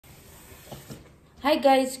Hi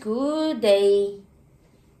guys, good day.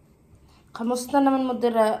 Kamusta naman mo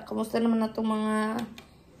dira? Kamusta naman natong mga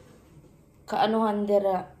kaanuhan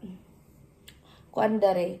dira?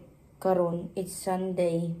 Kuandare karon, it's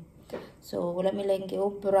Sunday. So wala mi lang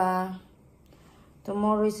giopera.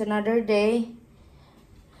 Tomorrow is another day.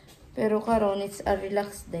 Pero karon it's a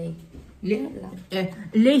relaxed day.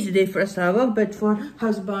 Lazy day for Asava, but for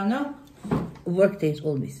husband, work days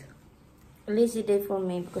always. Lazy day for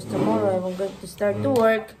me because tomorrow I'm going to start to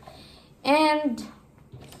work. And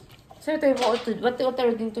so what are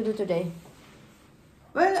you going to do today?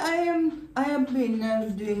 Well, I have been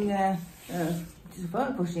doing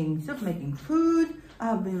washing stuff, making food.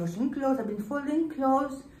 I have been washing clothes. I've been folding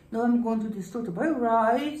clothes. Now I'm going to the store to buy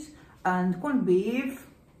rice and corned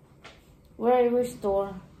beef. Where is your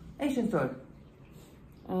store? Asian store.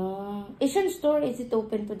 Asian store, is it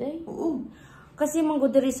open today? Oo. Kasi manggo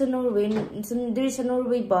diri sa Norway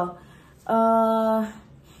ba?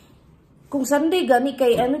 Kung Sunday gani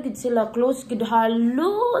kay ano gid sila close gid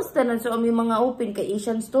halos tanan so ami mga open kay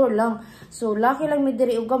Asian store lang. So laki lang mi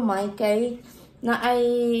diri og gamay kay na ay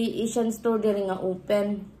Asian store diri nga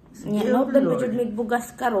open. Nya no tan jud mig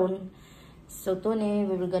bugas karon. So to ni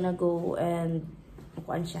we will gonna go and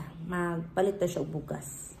kuan siya, magpalit ta siya og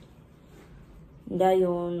bugas.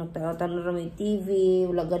 Dayon, nagtatan na may TV,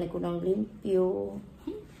 wala gani ko ng limpyo.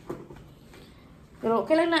 Pero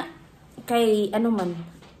kailan na, kay ano man,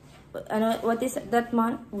 what is that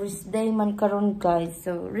man? Rest day man karon guys.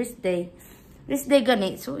 So, rest day. Rest day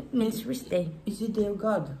gani, so it means rest day. Is it day of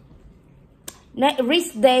God? Na,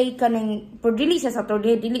 rest day kaning, pero dili sa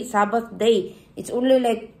Saturday, dili Sabbath day. It's only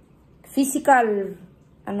like physical,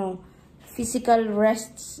 physical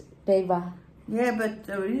rest day ba? Yeah, but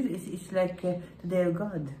it's like the day of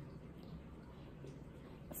God.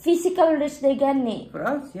 Physical rest day gani. For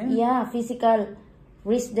us, yeah. Yeah, physical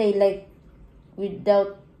rest day like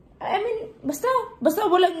without, I mean, basta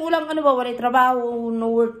walang walay trabaho,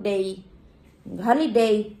 no work day.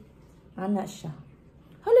 Holiday. Ana siya.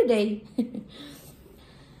 Holiday.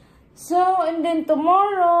 So, and then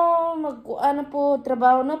tomorrow,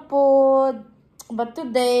 trabaho na po. But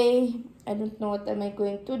today, I don't know what am I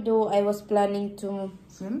going to do. I was planning to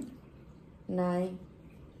swim. I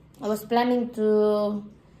was planning to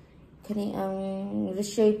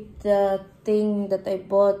reshape the thing that I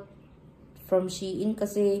bought from Shein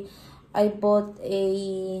kasi I bought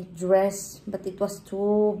a dress but it was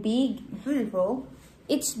too big. Beautiful.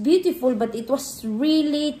 It's beautiful but it was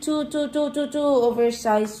really too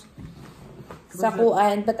oversized sa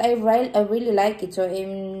kuan, but I really like it, so I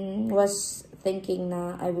was thinking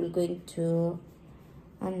na I will going to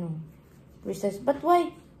recess. But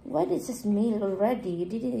why did it smell already?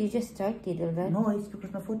 You just started already. No, it's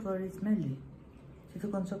because my foot was smelly. So if you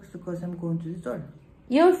can socks because I'm going to the store.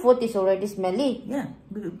 Your foot is already smelly. Yeah.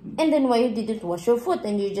 And then why you didn't wash your foot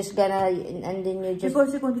and you just gonna and then you just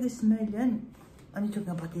because you're going to get smelly and you talking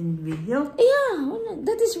about in video? Yeah,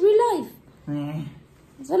 that is real life.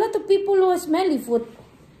 There's a lot of people who have smelly foot.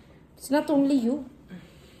 It's not only you.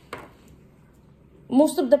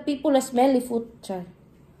 Most of the people are smelly foot, child.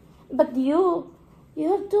 But you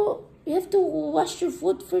have to wash your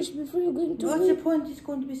foot first before you're going to. What's the point? It's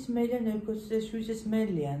going to be smelly because the shoes are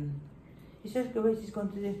smelly and it's just the way it's going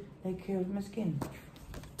to take care of my skin.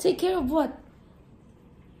 Take care of what?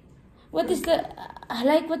 What is the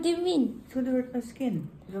like? What do you mean? It's going to hurt my skin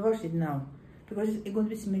if I wash it now because it's going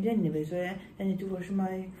to be smelly anyway. So I need to wash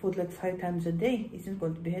my foot like 5 times a day. It's not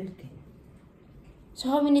going to be healthy. So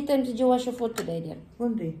how many times did you wash your foot today then?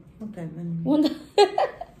 One day. One time. One day.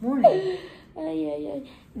 Morning. Ay.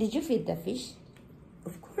 Did you feed the fish?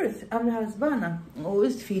 Of course. I'm the husband. I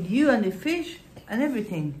always feed you and the fish and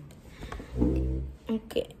everything.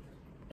 Okay.